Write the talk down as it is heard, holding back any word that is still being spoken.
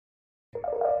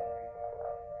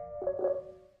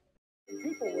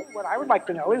What I would like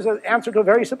to know is an answer to a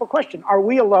very simple question. Are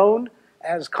we alone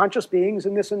as conscious beings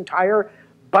in this entire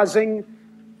buzzing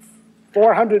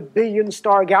 400 billion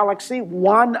star galaxy,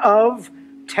 one of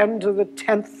 10 to the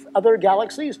 10th other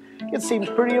galaxies? It seems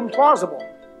pretty implausible.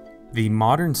 The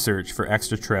modern search for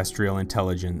extraterrestrial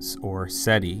intelligence, or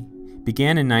SETI,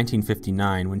 began in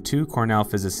 1959 when two Cornell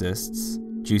physicists,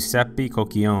 Giuseppe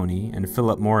Cocchioni and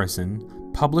Phillip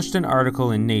Morrison, published an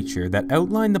article in Nature that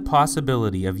outlined the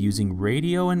possibility of using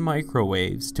radio and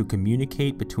microwaves to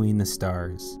communicate between the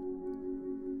stars.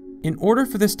 In order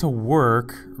for this to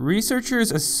work,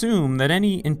 researchers assume that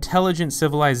any intelligent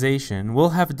civilization will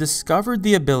have discovered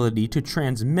the ability to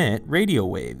transmit radio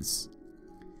waves.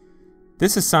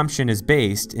 This assumption is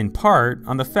based, in part,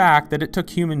 on the fact that it took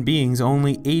human beings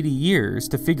only 80 years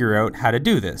to figure out how to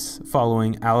do this,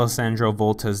 following Alessandro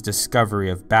Volta's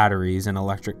discovery of batteries and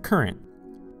electric current.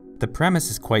 The premise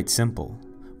is quite simple.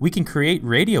 We can create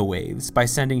radio waves by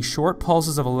sending short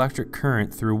pulses of electric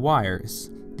current through wires.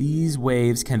 These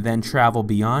waves can then travel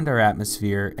beyond our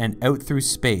atmosphere and out through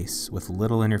space with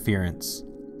little interference.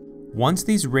 Once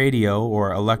these radio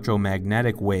or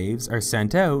electromagnetic waves are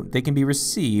sent out, they can be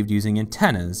received using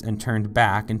antennas and turned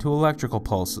back into electrical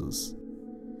pulses.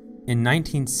 In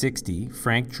 1960,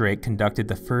 Frank Drake conducted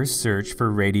the first search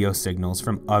for radio signals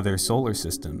from other solar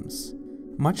systems.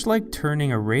 Much like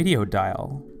turning a radio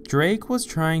dial, Drake was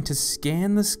trying to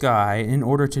scan the sky in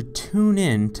order to tune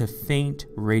in to faint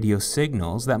radio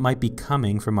signals that might be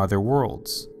coming from other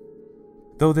worlds.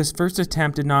 Though this first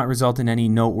attempt did not result in any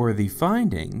noteworthy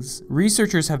findings,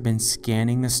 researchers have been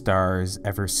scanning the stars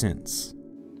ever since.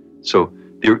 So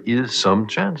there is some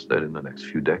chance that in the next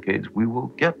few decades we will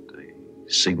get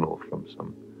a signal from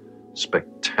some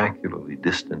spectacularly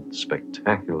distant,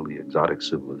 spectacularly exotic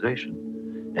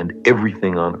civilization, and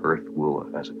everything on Earth will,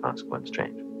 as a consequence,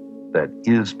 change. That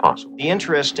is possible. The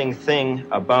interesting thing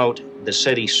about the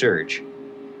SETI search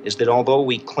is that although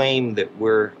we claim that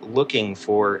we're looking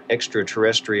for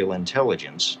extraterrestrial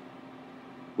intelligence,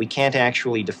 we can't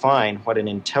actually define what an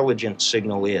intelligent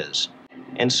signal is.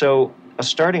 And so a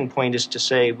starting point is to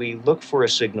say we look for a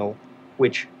signal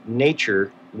which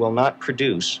nature will not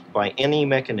produce by any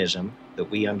mechanism that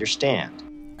we understand.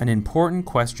 An important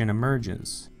question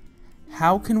emerges.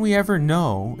 How can we ever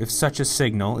know if such a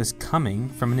signal is coming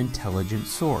from an intelligent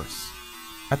source?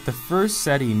 At the first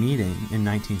SETI meeting in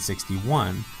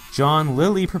 1961, John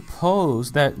Lilly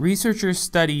proposed that researchers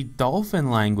study dolphin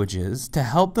languages to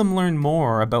help them learn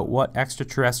more about what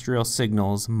extraterrestrial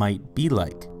signals might be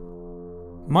like.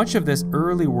 Much of this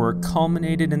early work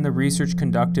culminated in the research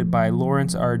conducted by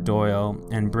Lawrence R. Doyle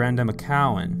and Brenda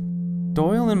McCowan.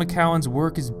 Doyle and McCowan's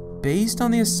work is based on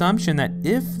the assumption that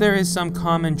if there is some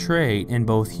common trait in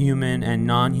both human and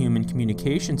non-human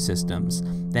communication systems,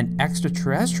 then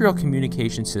extraterrestrial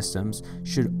communication systems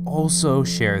should also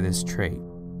share this trait.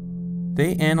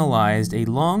 They analyzed a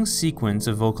long sequence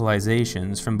of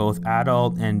vocalizations from both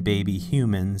adult and baby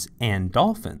humans and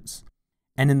dolphins.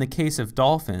 And in the case of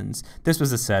dolphins, this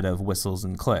was a set of whistles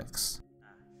and clicks.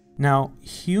 Now,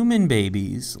 human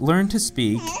babies learn to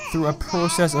speak through a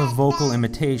process of vocal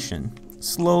imitation,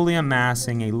 slowly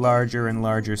amassing a larger and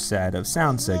larger set of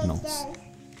sound signals.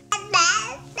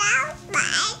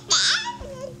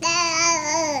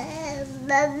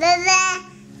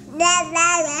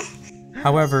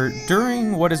 However,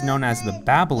 during what is known as the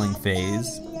babbling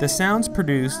phase, the sounds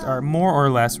produced are more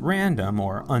or less random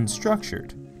or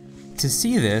unstructured. To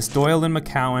see this, Doyle and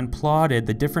McCowan plotted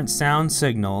the different sound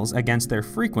signals against their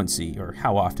frequency, or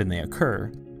how often they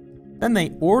occur. Then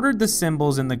they ordered the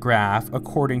symbols in the graph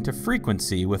according to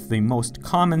frequency, with the most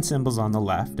common symbols on the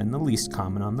left and the least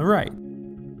common on the right.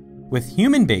 With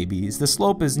human babies, the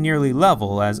slope is nearly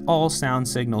level as all sound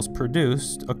signals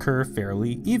produced occur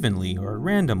fairly evenly or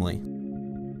randomly.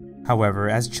 However,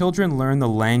 as children learn the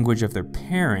language of their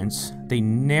parents, they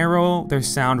narrow their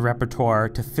sound repertoire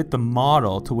to fit the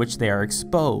model to which they are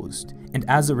exposed, and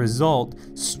as a result,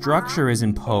 structure is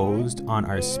imposed on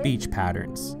our speech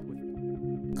patterns.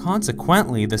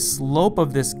 Consequently, the slope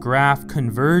of this graph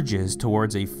converges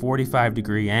towards a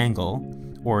 45-degree angle,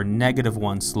 or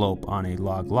 -1 slope on a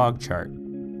log-log chart.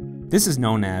 This is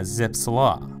known as Zipf's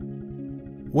law.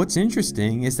 What's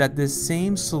interesting is that this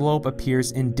same slope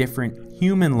appears in different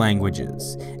human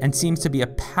languages, and seems to be a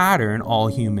pattern all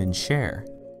humans share.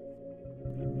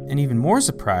 And even more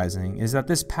surprising is that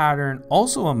this pattern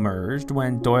also emerged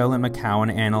when Doyle and McCowan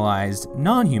analyzed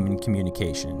non-human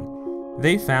communication.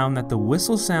 They found that the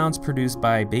whistle sounds produced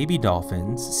by baby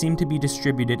dolphins seem to be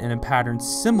distributed in a pattern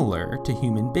similar to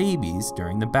human babies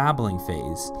during the babbling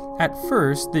phase. At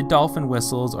first, the dolphin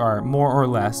whistles are more or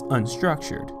less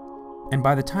unstructured. And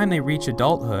by the time they reach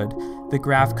adulthood, the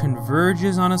graph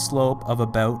converges on a slope of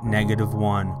about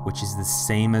 -1, which is the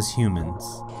same as humans.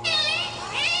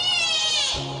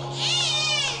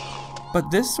 But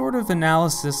this sort of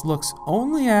analysis looks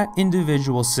only at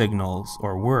individual signals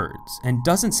or words and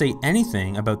doesn't say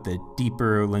anything about the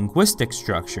deeper linguistic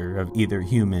structure of either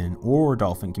human or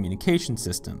dolphin communication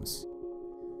systems.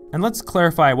 And let's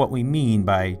clarify what we mean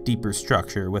by deeper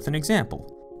structure with an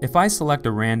example. If I select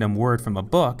a random word from a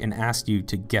book and ask you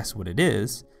to guess what it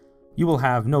is, you will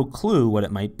have no clue what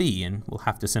it might be and will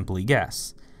have to simply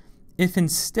guess. If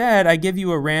instead I give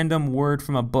you a random word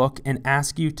from a book and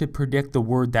ask you to predict the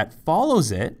word that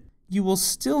follows it, you will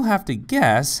still have to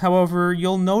guess. However,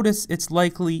 you'll notice it's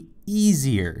likely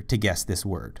easier to guess this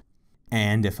word.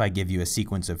 And if I give you a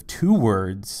sequence of 2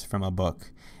 words from a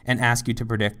book and ask you to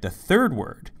predict the third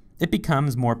word, it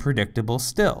becomes more predictable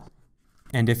still.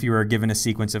 And if you are given a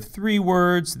sequence of 3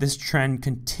 words, this trend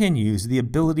continues. The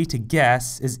ability to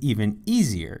guess is even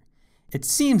easier. It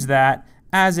seems that,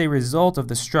 as a result of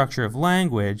the structure of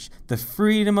language, the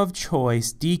freedom of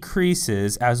choice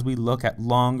decreases as we look at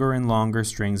longer and longer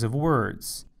strings of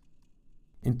words.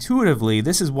 Intuitively,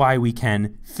 this is why we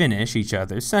can finish each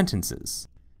other's sentences.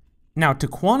 Now, to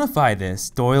quantify this,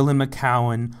 Doyle and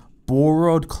McCowan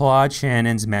borrowed Claude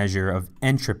Shannon's measure of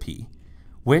entropy,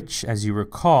 which, as you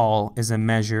recall, is a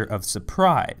measure of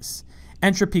surprise.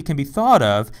 Entropy can be thought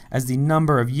of as the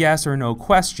number of yes or no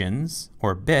questions,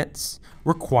 or bits,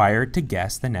 required to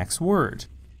guess the next word.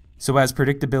 So as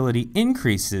predictability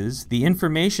increases, the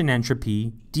information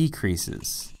entropy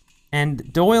decreases.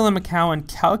 And Doyle and McCowan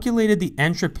calculated the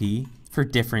entropy for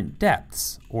different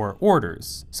depths, or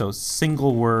orders. So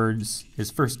single words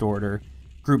is first order,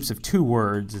 groups of 2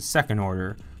 words is second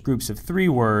order, groups of 3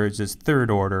 words is third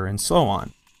order, and so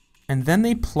on. And then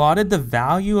they plotted the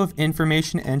value of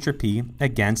information entropy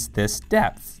against this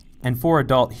depth. And for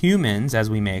adult humans, as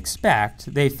we may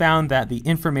expect, they found that the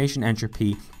information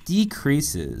entropy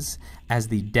decreases as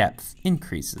the depth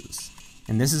increases.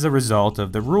 And this is a result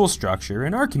of the rule structure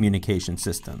in our communication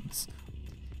systems.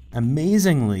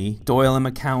 Amazingly, Doyle and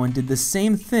McCowan did the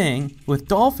same thing with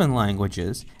dolphin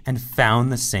languages and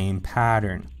found the same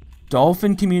pattern.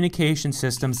 Dolphin communication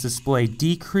systems display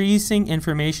decreasing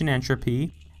information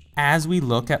entropy as we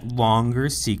look at longer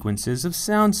sequences of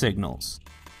sound signals.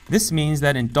 This means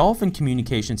that in dolphin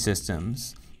communication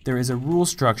systems, there is a rule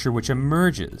structure which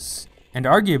emerges, and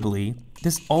arguably,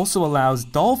 this also allows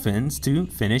dolphins to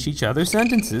finish each other's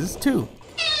sentences too.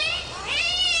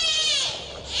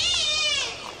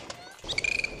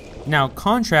 Now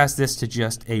contrast this to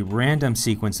just a random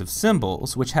sequence of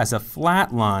symbols, which has a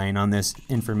flat line on this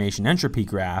information entropy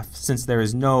graph, since there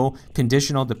is no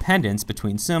conditional dependence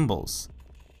between symbols.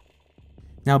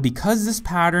 Now, because this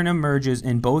pattern emerges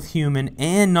in both human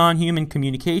and non-human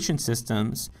communication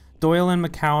systems, Doyle and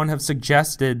McCowan have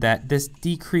suggested that this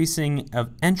decreasing of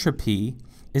entropy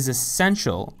is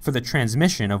essential for the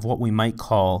transmission of what we might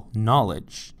call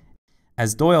knowledge.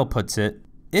 As Doyle puts it,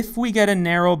 if we get a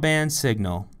narrow band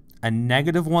signal, a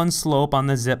 -1 slope on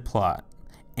the zip plot,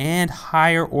 and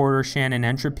higher order Shannon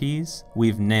entropies,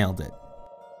 we've nailed it.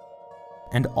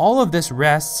 And all of this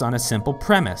rests on a simple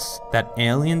premise, that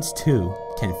aliens too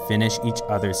can finish each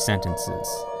other's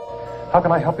sentences. How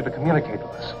can I help you to communicate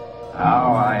with us?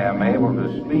 Now I am able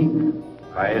to speak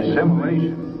by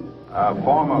assimilation, a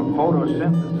form of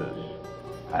photosynthesis.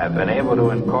 I have been able to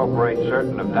incorporate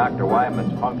certain of Dr.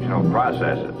 Wyman's functional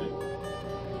processes.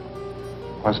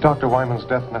 Was Dr. Wyman's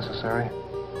death necessary?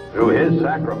 Through his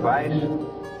sacrifice,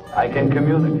 I can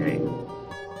communicate.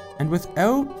 And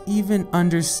without even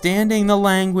understanding the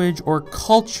language or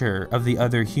culture of the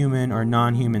other human or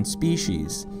non-human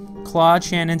species, Claude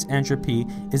Shannon's entropy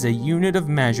is a unit of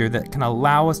measure that can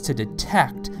allow us to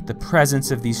detect the presence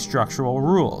of these structural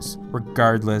rules,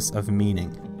 regardless of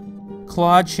meaning.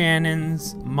 Claude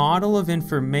Shannon's model of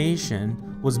information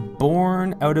was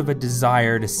born out of a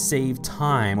desire to save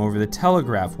time over the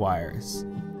telegraph wires.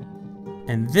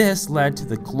 And this led to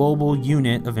the global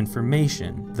unit of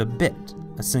information, the bit,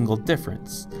 a single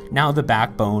difference, now the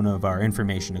backbone of our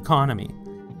information economy.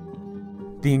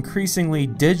 The increasingly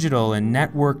digital and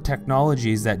network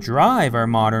technologies that drive our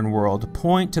modern world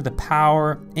point to the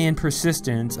power and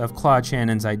persistence of Claude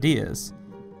Shannon's ideas.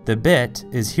 The bit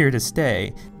is here to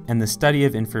stay, and the study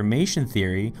of information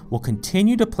theory will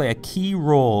continue to play a key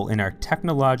role in our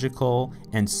technological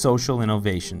and social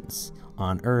innovations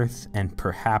on Earth and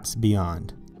perhaps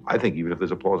beyond. I think even if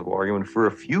there's a plausible argument for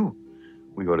a few,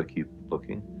 we ought to keep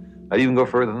looking. I'd even go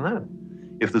further than that.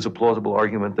 If there's a plausible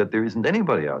argument that there isn't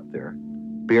anybody out there,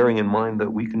 bearing in mind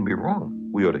that we can be wrong,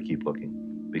 we ought to keep looking.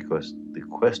 because the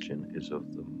question is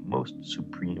of the most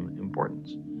supreme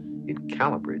importance. It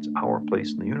calibrates our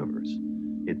place in the universe.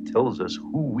 It tells us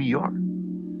who we are.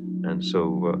 And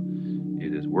so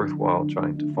it is worthwhile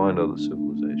trying to find other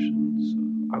civilizations,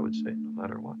 I would say, no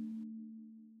matter what.